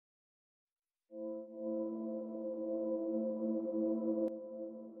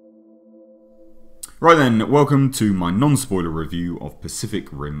Right then, welcome to my non-spoiler review of Pacific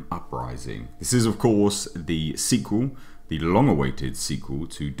Rim Uprising. This is of course the sequel, the long-awaited sequel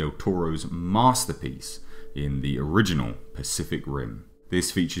to Del Toro's masterpiece in the original Pacific Rim.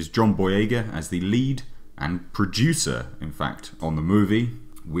 This features John Boyega as the lead and producer, in fact, on the movie,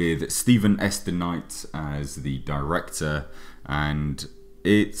 with Stephen S. DeKnight as the director, and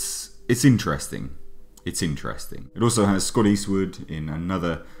it's interesting. It's interesting. It also has Scott Eastwood in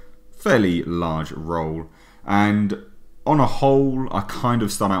another fairly large role, and on a whole I kind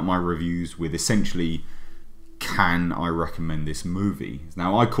of start out my reviews with essentially, can I recommend this movie?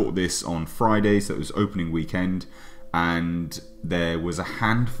 Now, I caught this on Friday, so it was opening weekend, and there was a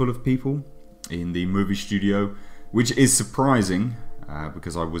handful of people in the movie studio, which is surprising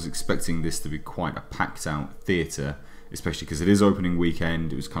because I was expecting this to be quite a packed out theatre, especially because it is opening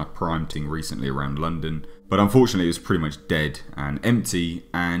weekend. It was kind of primed recently around London, but unfortunately it was pretty much dead and empty,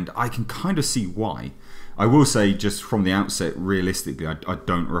 and I can kind of see why. I will say just from the outset, realistically, I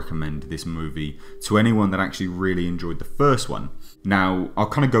don't recommend this movie to anyone that actually really enjoyed the first one. Now, I'll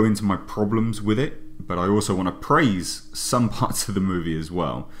kind of go into my problems with it, but I also want to praise some parts of the movie as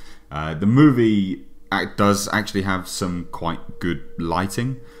well. The movie does actually have some quite good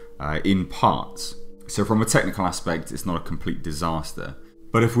lighting in parts. So from a technical aspect, it's not a complete disaster.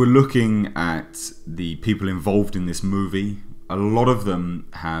 But if we're looking at the people involved in this movie, a lot of them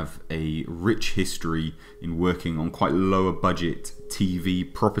have a rich history in working on quite lower budget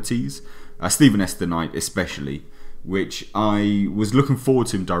TV properties. Stephen S. DeKnight especially, which I was looking forward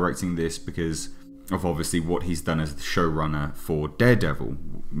to him directing this because of obviously what he's done as the showrunner for Daredevil,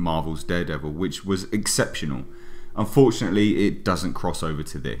 Marvel's Daredevil, which was exceptional. Unfortunately, it doesn't cross over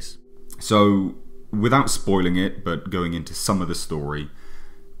to this. So, without spoiling it, but going into some of the story,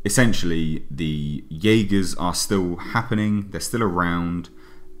 essentially the Jaegers are still happening, they're still around,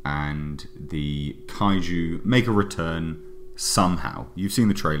 and the kaiju make a return somehow. You've seen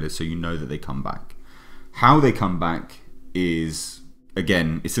the trailer, so you know that they come back. How they come back is,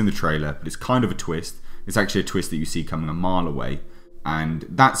 again, it's in the trailer, but it's kind of a twist. It's actually a twist that you see coming a mile away, and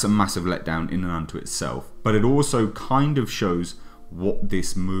that's a massive letdown in and unto itself. But it also kind of shows what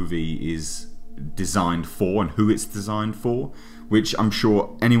this movie is designed for and who it's designed for, which I'm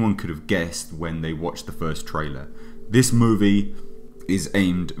sure anyone could have guessed when they watched the first trailer. This movie is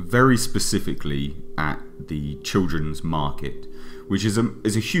aimed very specifically at the children's market, which is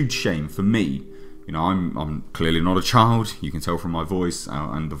a huge shame for me. You know, I'm clearly not a child, you can tell from my voice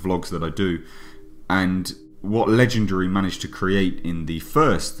and the vlogs that I do, and what Legendary managed to create in the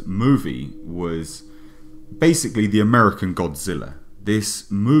first movie was basically the American Godzilla. This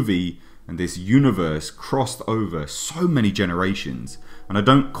movie and this universe crossed over so many generations, and I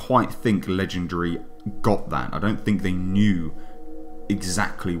don't quite think Legendary got that. I don't think they knew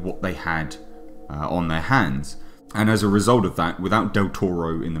exactly what they had on their hands, and as a result of that, without Del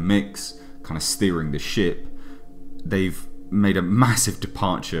Toro in the mix, kind of steering the ship, they've made a massive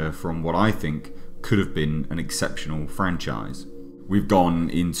departure from what I think could have been an exceptional franchise. We've gone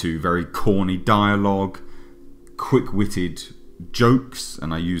into very corny dialogue, quick-witted jokes,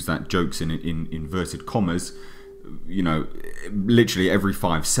 and I use that jokes in inverted commas. You know, literally every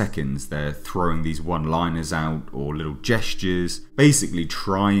 5 seconds they're throwing these one-liners out or little gestures, basically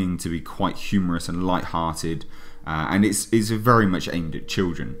trying to be quite humorous and light-hearted, and it's very much aimed at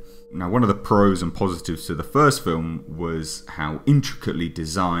children. Now, one of the pros and positives to the first film was how intricately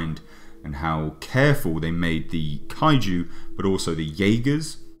designed and how careful they made the kaiju, but also the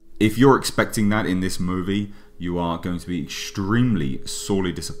Jaegers. If you're expecting that in this movie, you are going to be extremely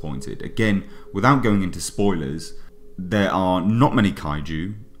sorely disappointed. Again, without going into spoilers, there are not many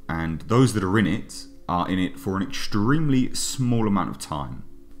kaiju, and those that are in it for an extremely small amount of time.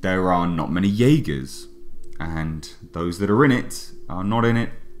 There are not many Jaegers, and those that are in it are not in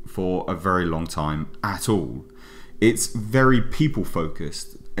it for a very long time at all. It's very people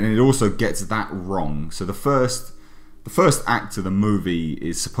focused, and it also gets that wrong. So the first act of the movie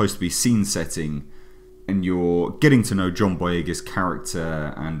is supposed to be scene setting, and you're getting to know John Boyega's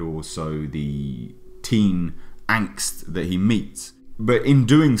character and also the teen angst that he meets. But in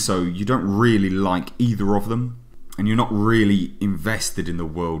doing so, you don't really like either of them, and you're not really invested in the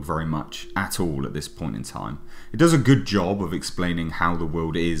world very much at all at this point in time. It does a good job of explaining how the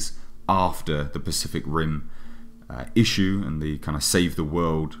world is after the Pacific Rim issue and the kind of save the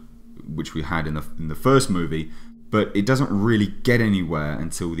world which we had in the first movie, but it doesn't really get anywhere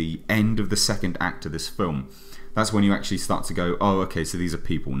until the end of the second act of this film. That's when you actually start to go, oh, okay, so these are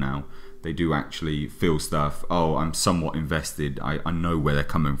people now. They do actually feel stuff. Oh, I'm somewhat invested. I know where they're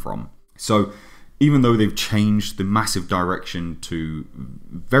coming from. So even though they've changed the massive direction to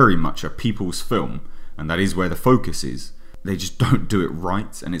very much a people's film, and that is where the focus is, they just don't do it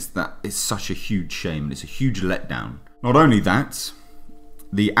right, and it's such a huge shame, and it's a huge letdown. Not only that,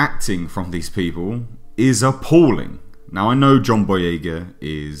 the acting from these people is appalling. Now, I know John Boyega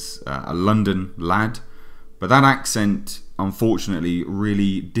is a London lad, but that accent, unfortunately,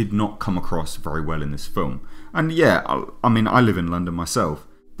 really did not come across very well in this film. And yeah, I mean, I live in London myself,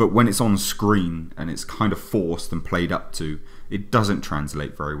 but when it's on screen and it's kind of forced and played up to, it doesn't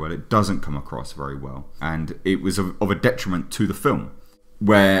translate very well. It doesn't come across very well. And it was of a detriment to the film.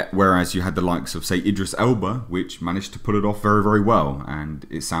 Whereas you had the likes of, say, Idris Elba, which managed to pull it off very, very well, and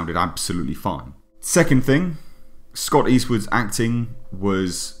it sounded absolutely fine. Second thing, Scott Eastwood's acting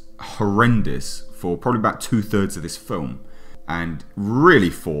was horrendous for probably about 2/3 of this film, and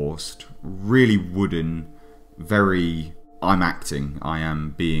really forced, really wooden, very I'm acting, I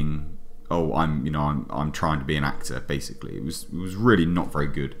am being, oh, I'm trying to be an actor, basically. It was really not very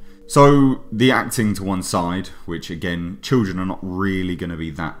good. So the acting to one side, which again, children are not really going to be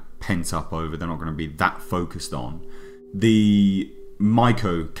that pent up over, they're not going to be that focused on. The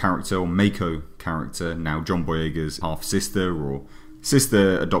Maiko character, or Mako character, now John Boyega's half-sister, or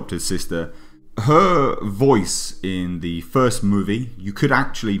sister, adopted sister, her voice in the first movie, you could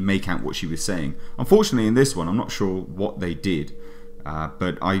actually make out what she was saying. Unfortunately, in this one, I'm not sure what they did,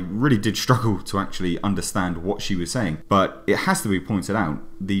 but I really did struggle to actually understand what she was saying. But it has to be pointed out,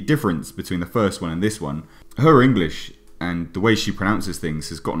 the difference between the first one and this one, her English and the way she pronounces things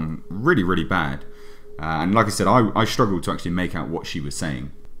has gotten really, really bad. And like I said, I struggled to actually make out what she was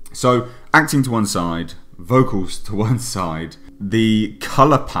saying. So, acting to one side, vocals to one side, the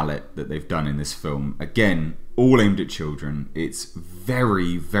colour palette that they've done in this film, again, all aimed at children. It's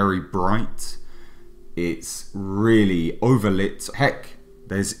very, very bright. It's really overlit. Heck,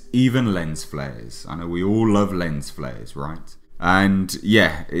 there's even lens flares. I know we all love lens flares, right? And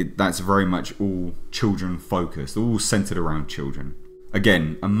yeah, that's very much all children focused, all centered around children.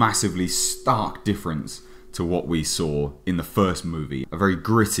 Again, a massively stark difference to what we saw in the first movie. A very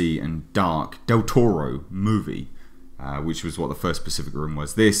gritty and dark Del Toro movie, which was what the first Pacific Rim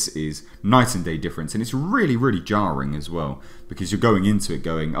was. This is night and day difference, and it's really, really jarring as well, because you're going into it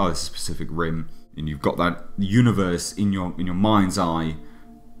going, oh, this is Pacific Rim, and you've got that universe in your mind's eye,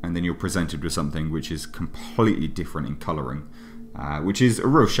 and then you're presented with something which is completely different in colouring, which is a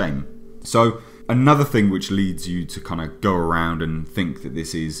real shame. So another thing which leads you to kind of go around and think that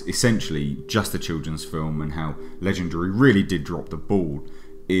this is essentially just a children's film, and how Legendary really did drop the ball,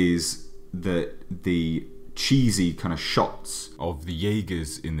 is that the cheesy kind of shots of the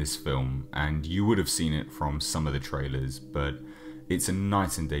Jaegers in this film, and you would have seen it from some of the trailers, but it's a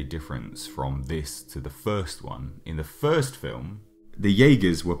night and day difference from this to the first one. In the first film, the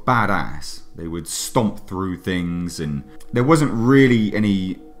Jaegers were badass. They would stomp through things, and there wasn't really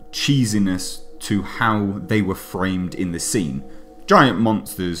any cheesiness to how they were framed in the scene. Giant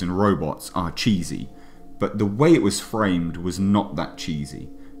monsters and robots are cheesy, but the way it was framed was not that cheesy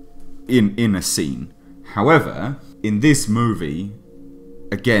in a scene. However, in this movie,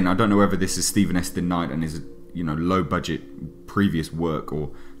 again, I don't know whether this is Stephen S. Knight and his, low budget previous work,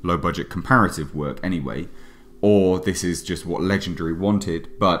 or low budget comparative work anyway, or this is just what Legendary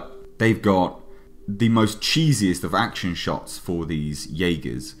wanted, but they've got the most cheesiest of action shots for these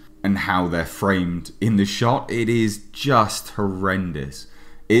Jaegers, and how they're framed in the shot, it is just horrendous.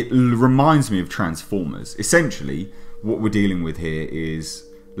 It reminds me of Transformers. Essentially, what we're dealing with here is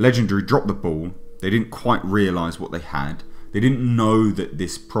Legendary dropped the ball. They didn't quite realise what they had. They didn't know that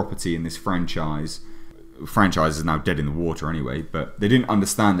this property and this franchise is now dead in the water anyway, but they didn't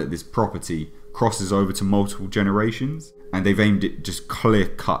understand that this property crosses over to multiple generations, and they've aimed it just clear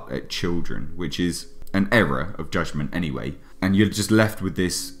cut at children, which is an error of judgment anyway. And you're just left with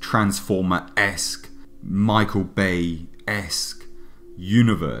this Transformer-esque, Michael Bay-esque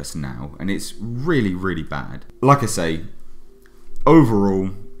universe now, and it's really, really bad. Like I say,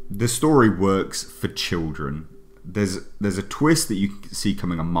 overall, the story works for children. There's a twist that you see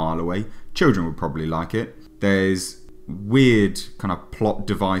coming a mile away. Children would probably like it. There's weird kind of plot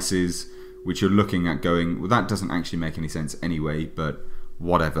devices which you're looking at going, well, that doesn't actually make any sense anyway, but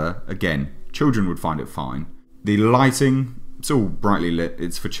whatever. Again, children would find it fine. The lighting, it's all brightly lit.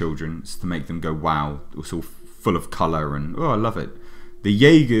 It's for children. It's to make them go, wow. It's all full of colour and, oh, I love it. The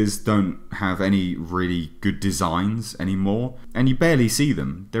Jaegers don't have any really good designs anymore, and you barely see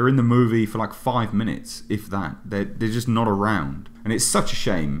them. They're in the movie for like 5 minutes, if that. They're just not around. And it's such a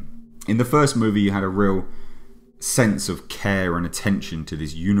shame. In the first movie, you had a real sense of care and attention to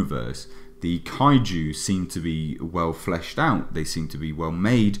this universe. The kaiju seem to be well fleshed out, they seem to be well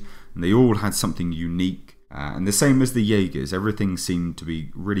made, and they all had something unique. And the same as the Jaegers, everything seemed to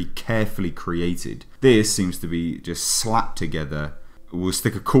be really carefully created. This seems to be just slapped together. We'll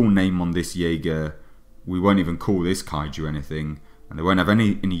stick a cool name on this Jaeger, we won't even call this kaiju anything, and they won't have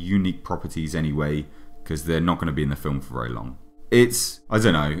any unique properties anyway, because they're not going to be in the film for very long. I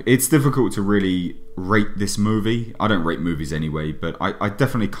don't know, it's difficult to really rate this movie. I don't rate movies anyway, but I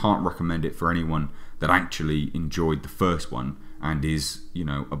definitely can't recommend it for anyone that actually enjoyed the first one and is, you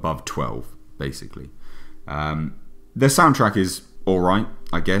know, above 12, basically. The soundtrack is alright,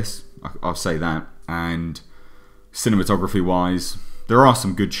 I guess, I'll say that, and cinematography wise, there are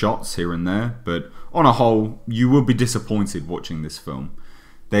some good shots here and there, but on a whole, you will be disappointed watching this film.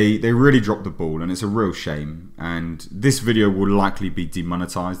 They really dropped the ball, and it's a real shame, and this video will likely be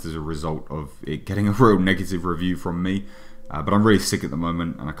demonetized as a result of it getting a real negative review from me, but I'm really sick at the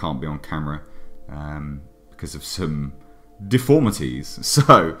moment and I can't be on camera because of some deformities.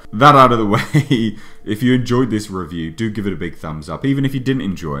 So that out of the way, if you enjoyed this review, do give it a big thumbs up. Even if you didn't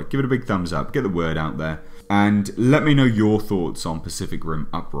enjoy it, give it a big thumbs up, get the word out there, and let me know your thoughts on Pacific Rim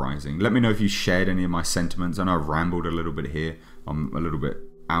Uprising. Let me know if you shared any of my sentiments. I know I've rambled a little bit here, I'm a little bit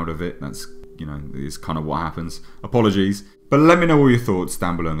out of it, that's, you know, is kind of what happens, apologies, but let me know all your thoughts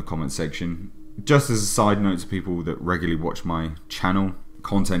down below in the comment section. Just as a side note to people that regularly watch my channel,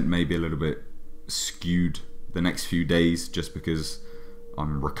 content may be a little bit skewed the next few days just because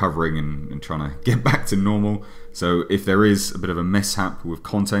I'm recovering and trying to get back to normal. So if there is a bit of a mishap with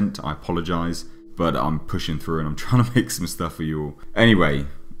content, I apologise, but I'm pushing through and I'm trying to make some stuff for you all. Anyway,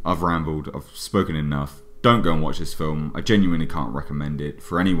 I've rambled, I've spoken enough. Don't go and watch this film. I genuinely can't recommend it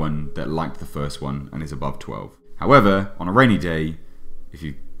for anyone that liked the first one and is above 12. However, on a rainy day, if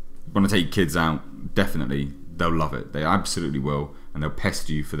you want to take kids out, definitely, they'll love it. They absolutely will, and they'll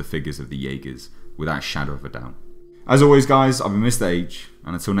pester you for the figures of the Jaegers, without a shadow of a doubt. As always guys, I've been Mr. H,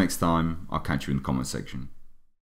 and until next time, I'll catch you in the comment section.